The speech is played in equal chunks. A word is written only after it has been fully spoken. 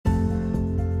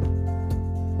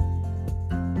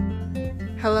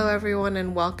Hello everyone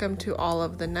and welcome to All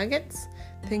of the Nuggets.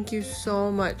 Thank you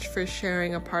so much for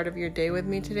sharing a part of your day with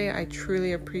me today. I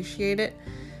truly appreciate it.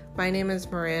 My name is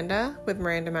Miranda with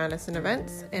Miranda Madison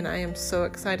Events, and I am so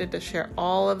excited to share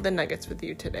all of the nuggets with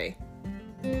you today.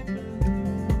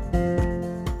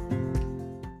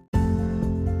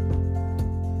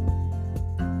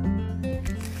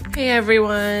 Hey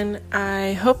everyone,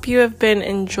 I hope you have been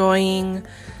enjoying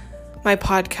my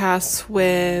podcasts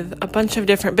with a bunch of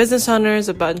different business owners,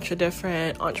 a bunch of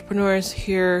different entrepreneurs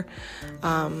here,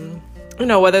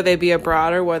 whether they be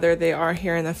abroad or whether they are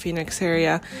here in the Phoenix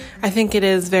area. I think it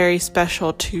is very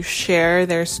special to share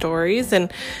their stories.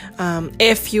 And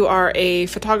if you are a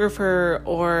photographer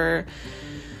or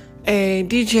a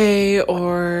DJ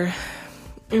or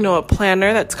a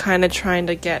planner that's kind of trying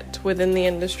to get within the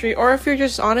industry, or if you're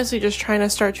just honestly just trying to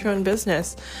start your own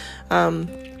business,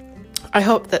 I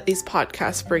hope that these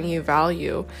podcasts bring you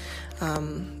value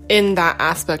in that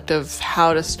aspect of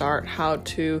how to start, how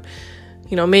to,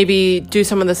 maybe do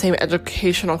some of the same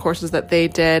educational courses that they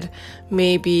did,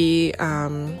 maybe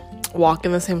walk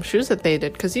in the same shoes that they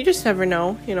did, because you just never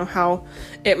know, how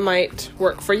it might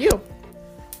work for you.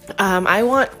 I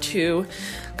want to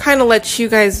kind of let you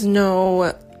guys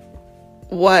know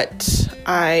what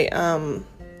I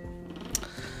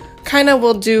kind of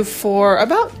will do for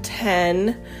about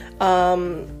 10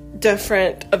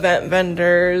 different event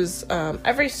vendors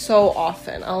every so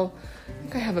often. I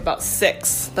think I have about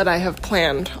 6 that I have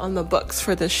planned on the books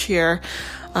for this year.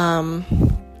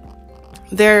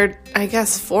 They're, I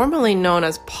guess, formally known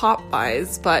as pop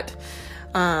buys, but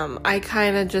I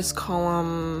kind of just call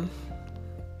them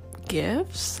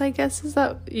gifts, I guess. Is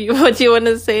that what you want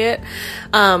to say it?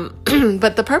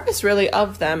 But the purpose really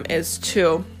of them is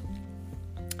to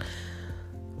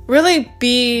really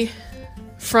be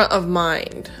front of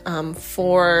mind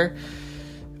for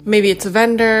maybe it's a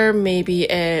vendor, maybe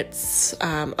it's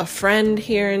a friend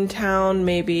here in town,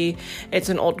 maybe it's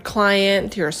an old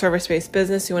client, you're a service-based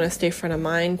business, you want to stay front of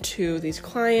mind to these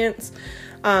clients.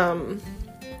 And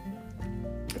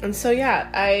so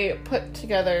I put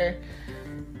together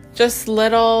just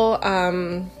little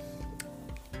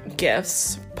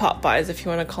gifts, pop buys if you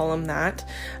want to call them that,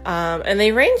 and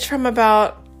they range from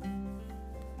about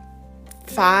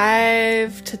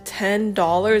 $5 to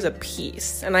 $10 a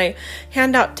piece, and I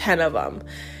hand out 10 of them.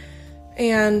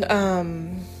 And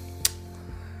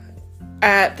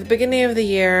at the beginning of the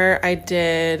year, I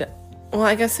did,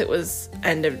 I guess it was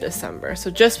end of December,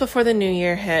 so just before the new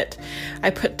year hit, I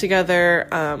put together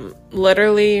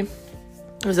literally,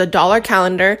 it was a dollar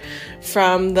calendar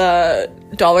from the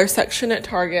dollar section at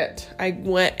Target. I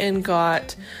went and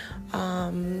got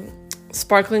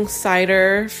sparkling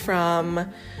cider from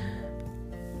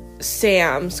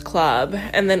Sam's Club,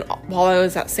 and then while I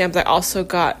was at Sam's, I also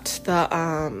got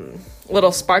the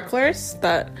little sparklers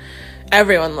that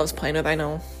everyone loves playing with. I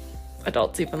know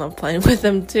adults even love playing with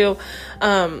them too.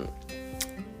 And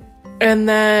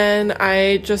then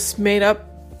I just made up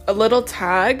a little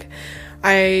tag.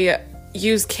 I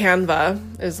use Canva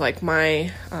as like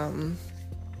my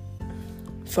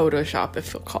Photoshop,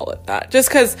 if you'll call it that, just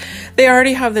because they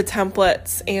already have the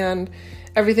templates and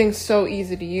everything's so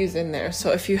easy to use in there.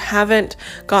 So if you haven't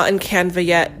gotten Canva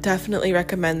yet, definitely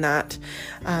recommend that.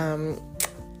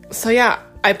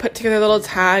 I put together a little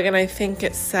tag, and I think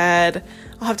it said,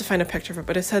 I'll have to find a picture of it,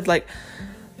 but it said like,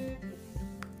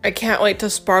 I can't wait to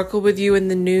sparkle with you in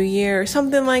the new year, or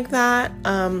something like that.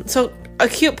 So a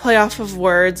cute play off of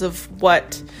words of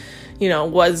what,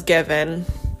 was given.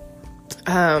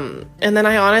 And then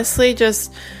I honestly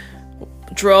just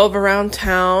drove around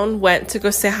town, went to go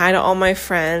say hi to all my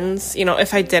friends.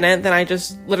 If I didn't, then I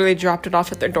just literally dropped it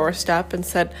off at their doorstep and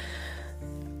said,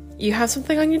 you have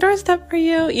something on your doorstep for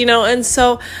you, and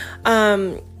so,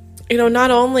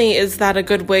 not only is that a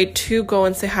good way to go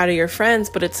and say hi to your friends,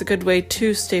 but it's a good way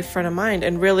to stay front of mind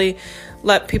and really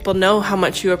let people know how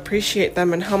much you appreciate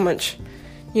them and how much,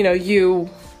 you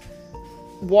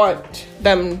want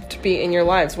them to be in your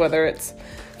lives, whether it's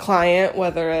client,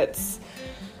 whether it's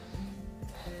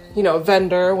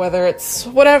vendor, whether it's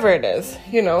whatever it is,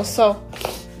 so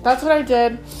that's what I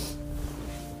did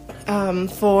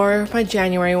for my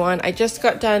January one. I just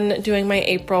got done doing my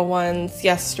April ones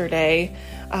yesterday,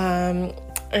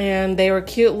 and they were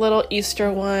cute little Easter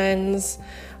ones.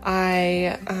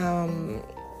 I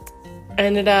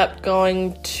ended up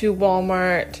going to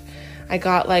Walmart. I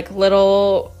got like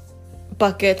little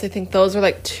buckets. I think those were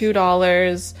like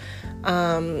 $2.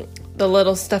 The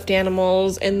little stuffed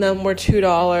animals in them were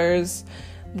 $2.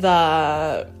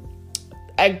 The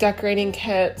egg decorating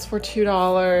kits were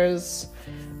 $2.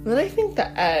 And then I think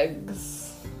the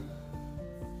eggs.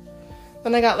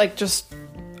 Then I got like just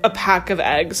a pack of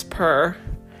eggs per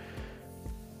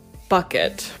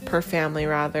bucket, per family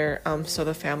rather, so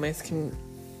the families can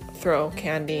throw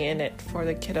candy in it for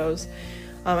the kiddos.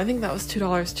 I think that was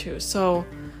 $2 too. So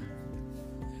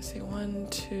let's see, 1,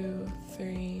 2,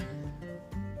 3,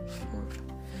 4.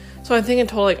 So I think in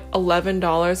total like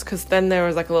 $11, because then there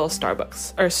was like a little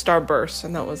Starbucks or Starburst,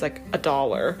 and that was like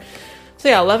 $1. So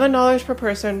yeah, $11 per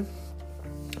person,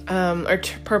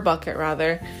 per bucket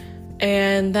rather.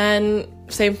 And then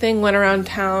same thing, went around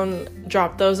town,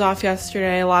 dropped those off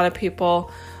yesterday. A lot of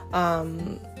people,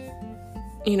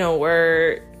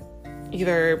 were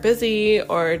either busy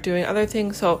or doing other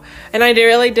things. So, and I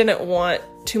really didn't want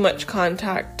too much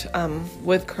contact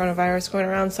with coronavirus going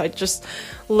around. So I just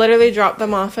literally dropped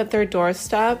them off at their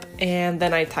doorstep, and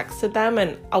then I texted them,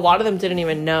 and a lot of them didn't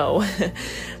even know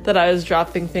that I was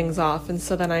dropping things off. And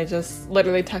so then I just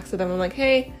literally texted them. I'm like,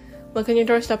 hey, look on your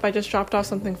doorstep, I just dropped off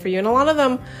something for you. And a lot of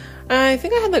them, I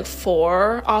think I had like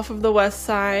 4 off of the west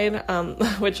side,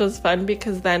 which was fun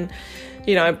because then,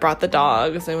 I brought the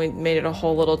dogs and we made it a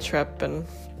whole little trip, and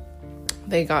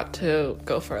they got to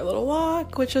go for a little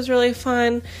walk, which was really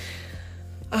fun.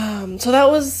 So that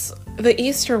was the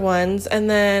Easter ones. And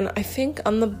then I think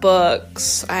on the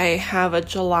books, I have a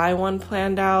July one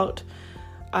planned out.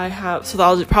 So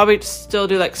I'll probably still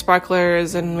do like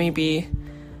sparklers and maybe,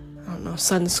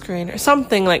 sunscreen or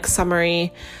something like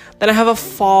summery. Then I have a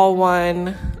fall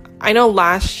one. I know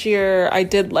last year I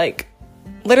did like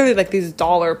literally like these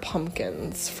dollar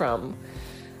pumpkins from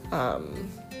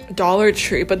Dollar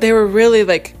Tree, but they were really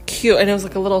like cute, and it was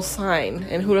like a little sign,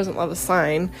 and who doesn't love a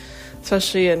sign,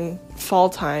 especially in fall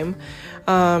time.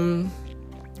 I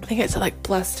think it said like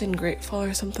blessed and grateful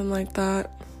or something like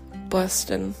that.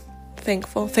 Blessed and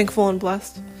thankful and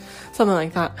blessed, something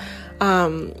like that.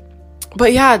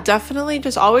 But yeah, definitely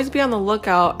just always be on the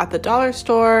lookout at the dollar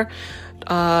store,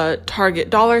 Target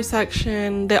dollar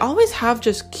section. They always have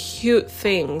just cute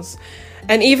things.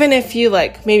 And even if you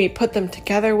like maybe put them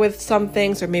together with some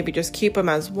things, or maybe just keep them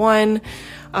as one,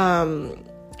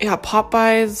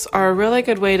 pop-bys are a really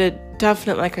good way to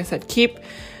definitely, like I said, keep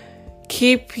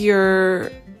you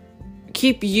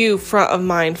front of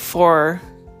mind for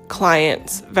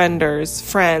clients, vendors,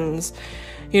 friends,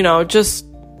 just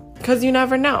because you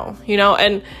never know,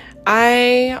 and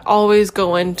I always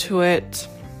go into it,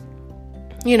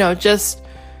 just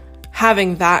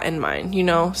having that in mind,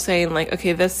 saying like,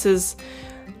 okay, this is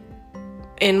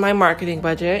in my marketing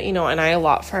budget, and I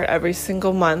allot for it every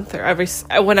single month or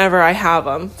whenever I have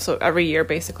them. So every year,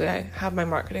 basically, I have my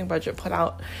marketing budget put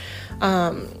out.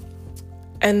 And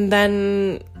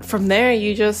then from there,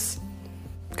 you just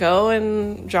go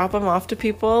and drop them off to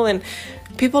people, and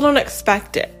people don't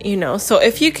expect it, So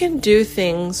if you can do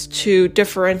things to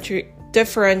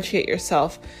differentiate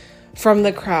yourself from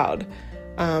the crowd,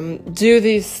 do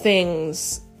these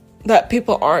things that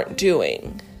people aren't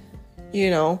doing,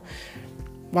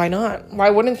 why not? Why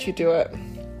wouldn't you do it?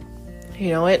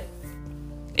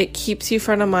 It keeps you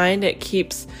front of mind. It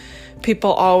keeps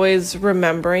people always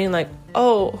remembering, like,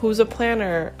 oh, who's a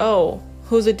planner? Oh,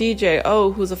 who's a DJ?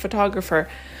 Oh, who's a photographer?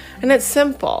 And it's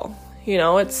simple,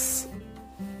 it's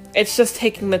just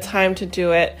taking the time to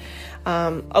do it,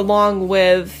 along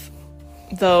with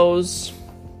those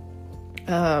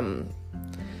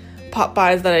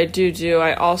pop-bys that I do.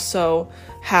 I also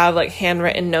have like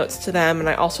handwritten notes to them, and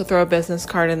I also throw a business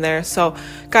card in there. So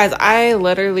guys, I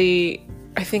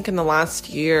think in the last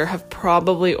year have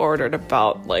probably ordered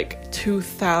about like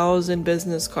 2,000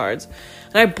 business cards,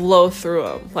 and I blow through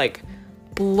them.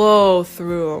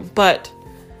 But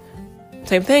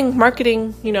same thing,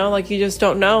 marketing, like you just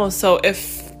don't know. So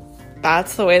if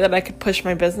that's the way that I could push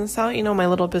my business out, my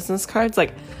little business cards,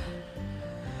 like,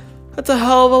 that's a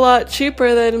hell of a lot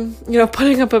cheaper than,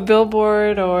 putting up a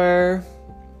billboard or,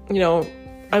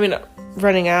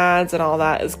 running ads and all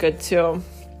that is good too.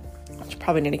 Which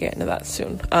probably need to get into that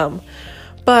soon.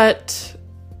 But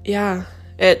yeah,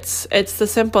 it's the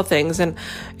simple things. And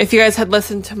if you guys had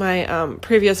listened to my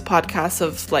previous podcasts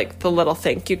of like the little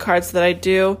thank you cards that I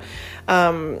do,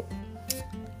 kind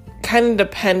of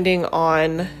depending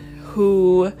on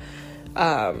who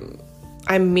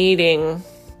I'm meeting,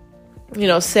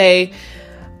 say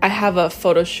I have a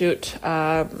photo shoot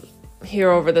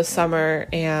here over the summer,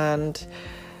 and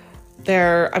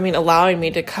they're allowing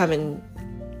me to come and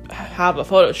have a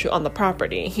photo shoot on the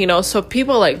property, so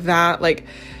people like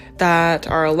that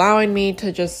are allowing me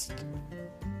to just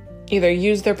either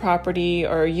use their property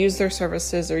or use their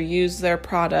services or use their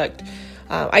product.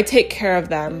 I take care of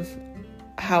them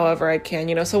however I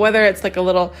can, so whether it's like a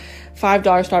little $5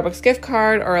 Starbucks gift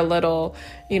card or a little,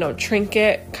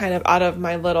 trinket kind of out of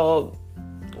my little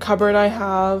cupboard I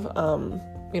have,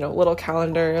 little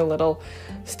calendar, a little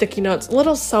sticky notes, a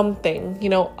little something,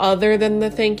 other than the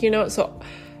thank you note. So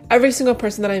every single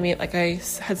person that I meet, like I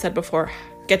had said before,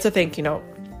 gets a thank you note.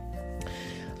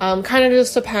 Kind of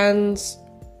just depends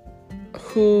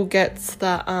who gets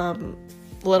the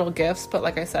little gifts, but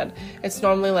like I said, it's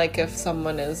normally like if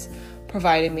someone is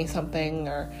providing me something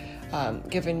or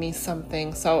giving me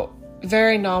something. So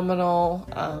very nominal,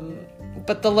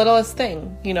 but the littlest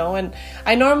thing, and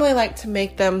I normally like to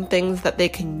make them things that they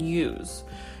can use,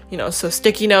 so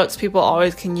sticky notes people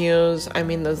always can use. I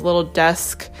mean, those little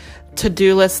desk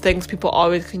to-do list things people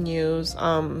always can use.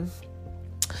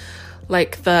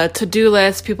 Like the to-do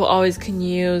list people always can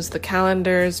use. The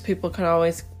calendars people can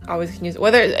always can use.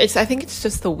 I think it's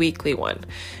just the weekly one.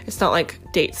 It's not like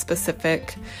date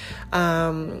specific.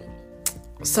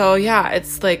 So yeah,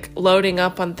 it's like loading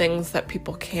up on things that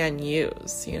people can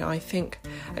use. I think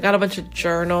I got a bunch of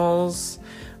journals.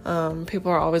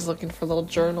 People are always looking for little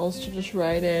journals to just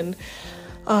write in.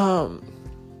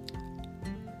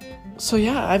 So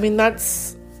yeah, I mean,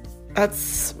 that's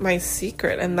my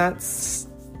secret, and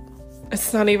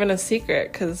it's not even a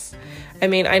secret, because I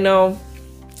mean, I know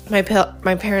my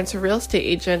parents are real estate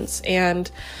agents, and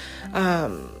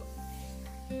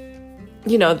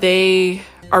they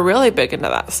are really big into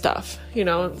that stuff.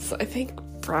 I think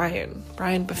Brian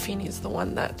Buffini is the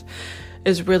one that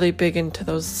is really big into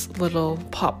those little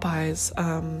pop buys.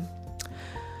 But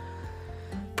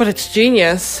it's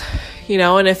genius,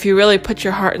 and if you really put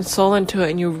your heart and soul into it,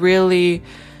 and you really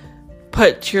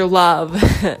put your love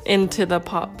into the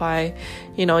pop buy,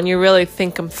 and you really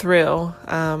think them through.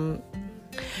 And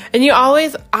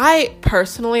I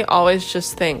personally always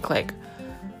just think, like,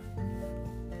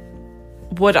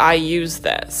 would I use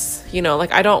this?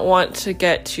 I don't want to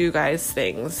get you guys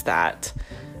things that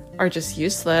are just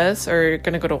useless or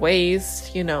gonna go to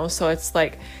waste, so it's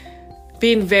like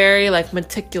being very like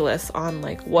meticulous on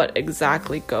like what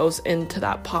exactly goes into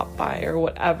that pop buy or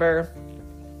whatever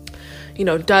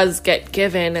does get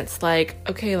given. It's like,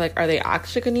 okay, like, are they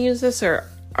actually going to use this, or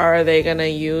are they going to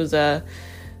use a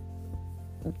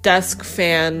desk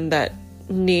fan that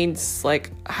needs like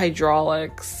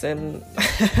hydraulics? And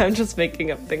I'm just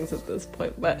making up things at this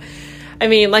point, but I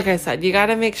mean, like I said, you got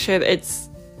to make sure that it's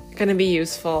going to be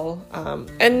useful,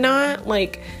 and not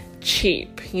like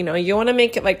cheap. You want to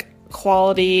make it like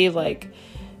quality, like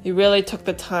you really took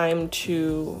the time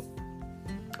to,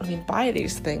 buy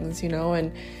these things,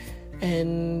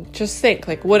 and just think,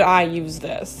 like, would I use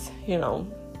this,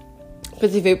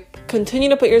 because if you continue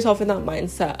to put yourself in that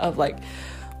mindset of like,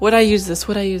 would I use this?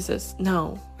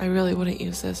 No, I really wouldn't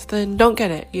use this. Then don't get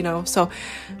it, so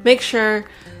make sure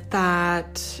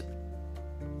that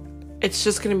it's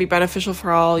just going to be beneficial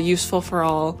for all, useful for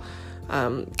all.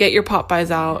 Get your pop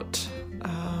buys out,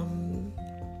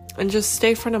 and just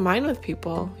stay front of mind with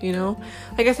people,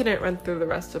 I guess I didn't run through the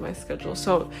rest of my schedule.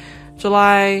 So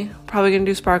July, probably gonna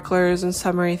do sparklers and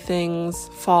summery things.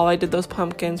 Fall, I did those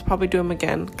pumpkins, probably do them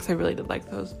again, because I really did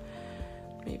like those.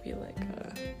 Maybe like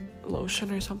a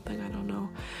lotion or something, I don't know.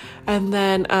 And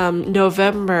then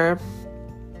November,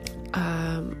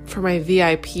 for my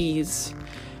VIPs,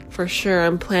 for sure,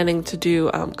 I'm planning to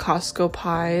do Costco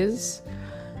pies.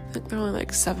 I think they're only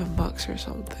like $7 or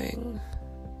something,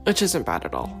 which isn't bad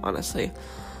at all, honestly.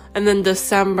 And then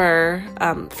December,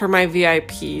 for my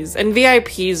VIPs. And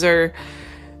VIPs are,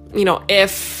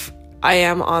 if I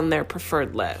am on their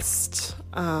preferred list.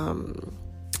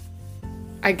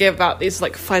 I give out these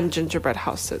like fun gingerbread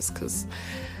houses, because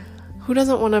who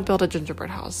doesn't want to build a gingerbread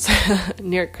house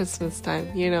near Christmas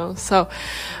time, So,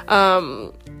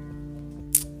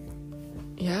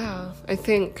 yeah, I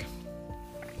think.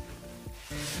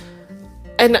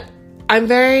 And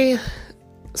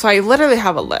so I literally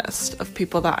have a list of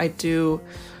people that I do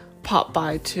pop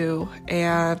by to,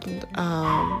 and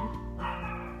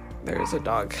there's a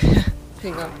dog.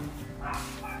 Hang on.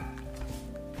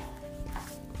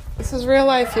 This is real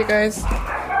life, you guys.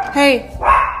 Hey.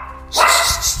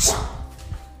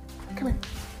 Come here.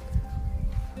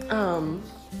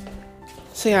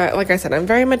 So yeah, like I said, I'm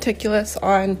very meticulous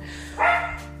on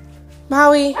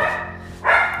Maui.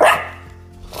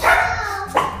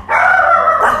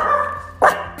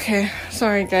 Okay,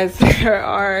 sorry guys, there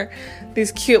are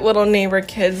these cute little neighbor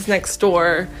kids next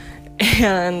door,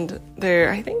 and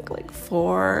they're, I think, like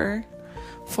four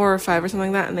or five or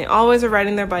something like that, and they always are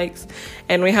riding their bikes,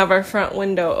 and we have our front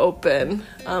window open,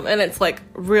 and it's like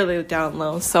really down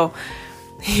low, so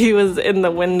he was in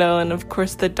the window, and of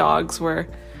course the dogs were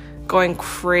going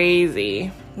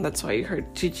crazy. That's why you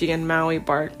heard Gigi and Maui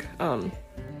bark, and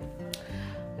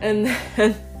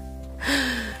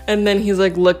then he's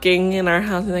like looking in our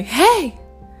house and like, hey,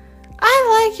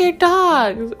 I like your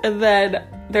dogs. And then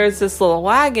there's this little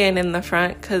wagon in the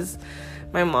front because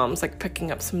my mom's like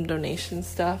picking up some donation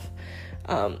stuff.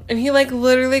 And he like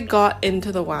literally got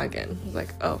into the wagon. I was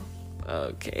like, oh,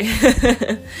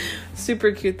 okay.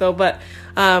 Super cute though. But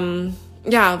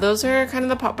yeah, those are kind of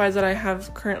the pop bys that I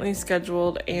have currently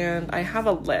scheduled, and I have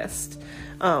a list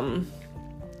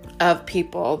of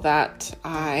people that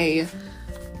I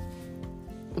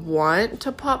want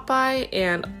to pop by.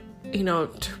 And to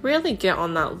really get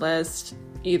on that list,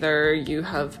 either you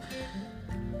have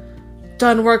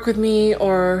done work with me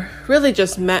or really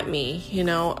just met me,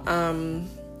 and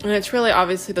it's really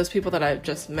obviously those people that I've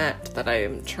just met that I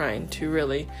am trying to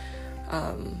really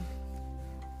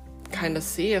kind of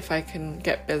see if I can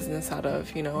get business out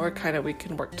of, or kind of we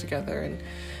can work together and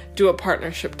do a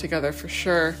partnership together for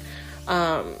sure.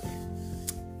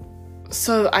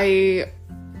 So I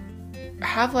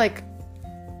have like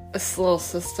this little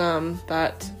system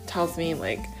that tells me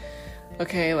like,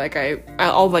 okay, like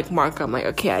I'll like mark them like,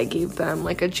 okay, I gave them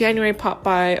like a January pop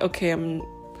by. Okay, and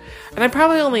I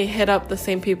probably only hit up the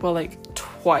same people like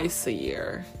twice a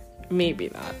year, maybe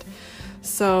that.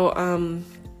 So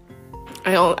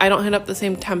I don't hit up the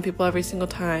same 10 people every single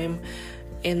time.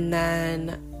 And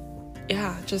then,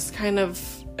 yeah, just kind of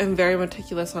am very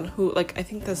meticulous on who, like, I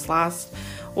think this last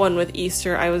one with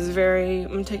Easter, I was very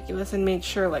meticulous and made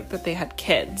sure, like, that they had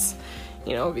kids,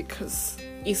 because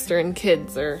Easter and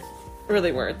kids are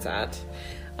really where it's at.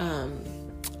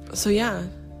 So, yeah,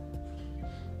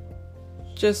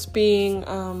 just being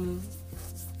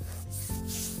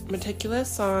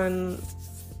meticulous on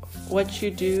what you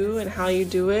do and how you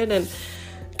do it, and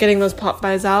getting those pop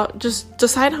bys out. Just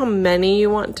decide how many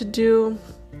you want to do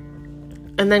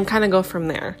and then kind of go from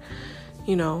there.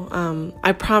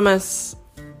 I promise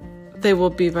they will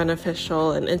be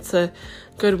beneficial, and it's a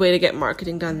good way to get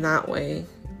marketing done that way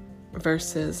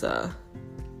versus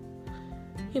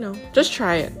just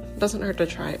try it. Doesn't hurt to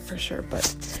try it for sure.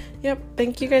 But yep,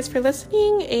 thank you guys for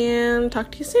listening, and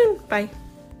talk to you soon. Bye.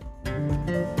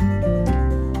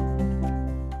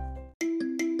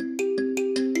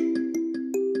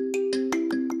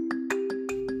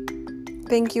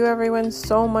 Thank you everyone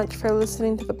so much for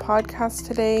listening to the podcast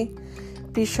today.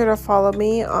 Be sure to follow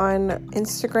me on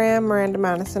Instagram, Miranda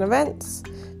Madison Events.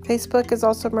 Facebook is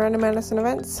also Miranda Madison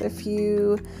Events. If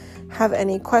you have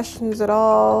any questions at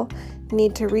all,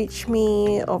 need to reach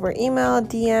me over email,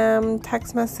 DM,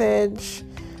 text message,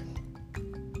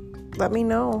 let me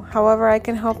know. However I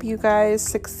can help you guys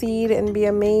succeed and be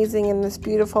amazing in this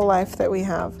beautiful life that we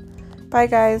have. Bye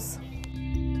guys.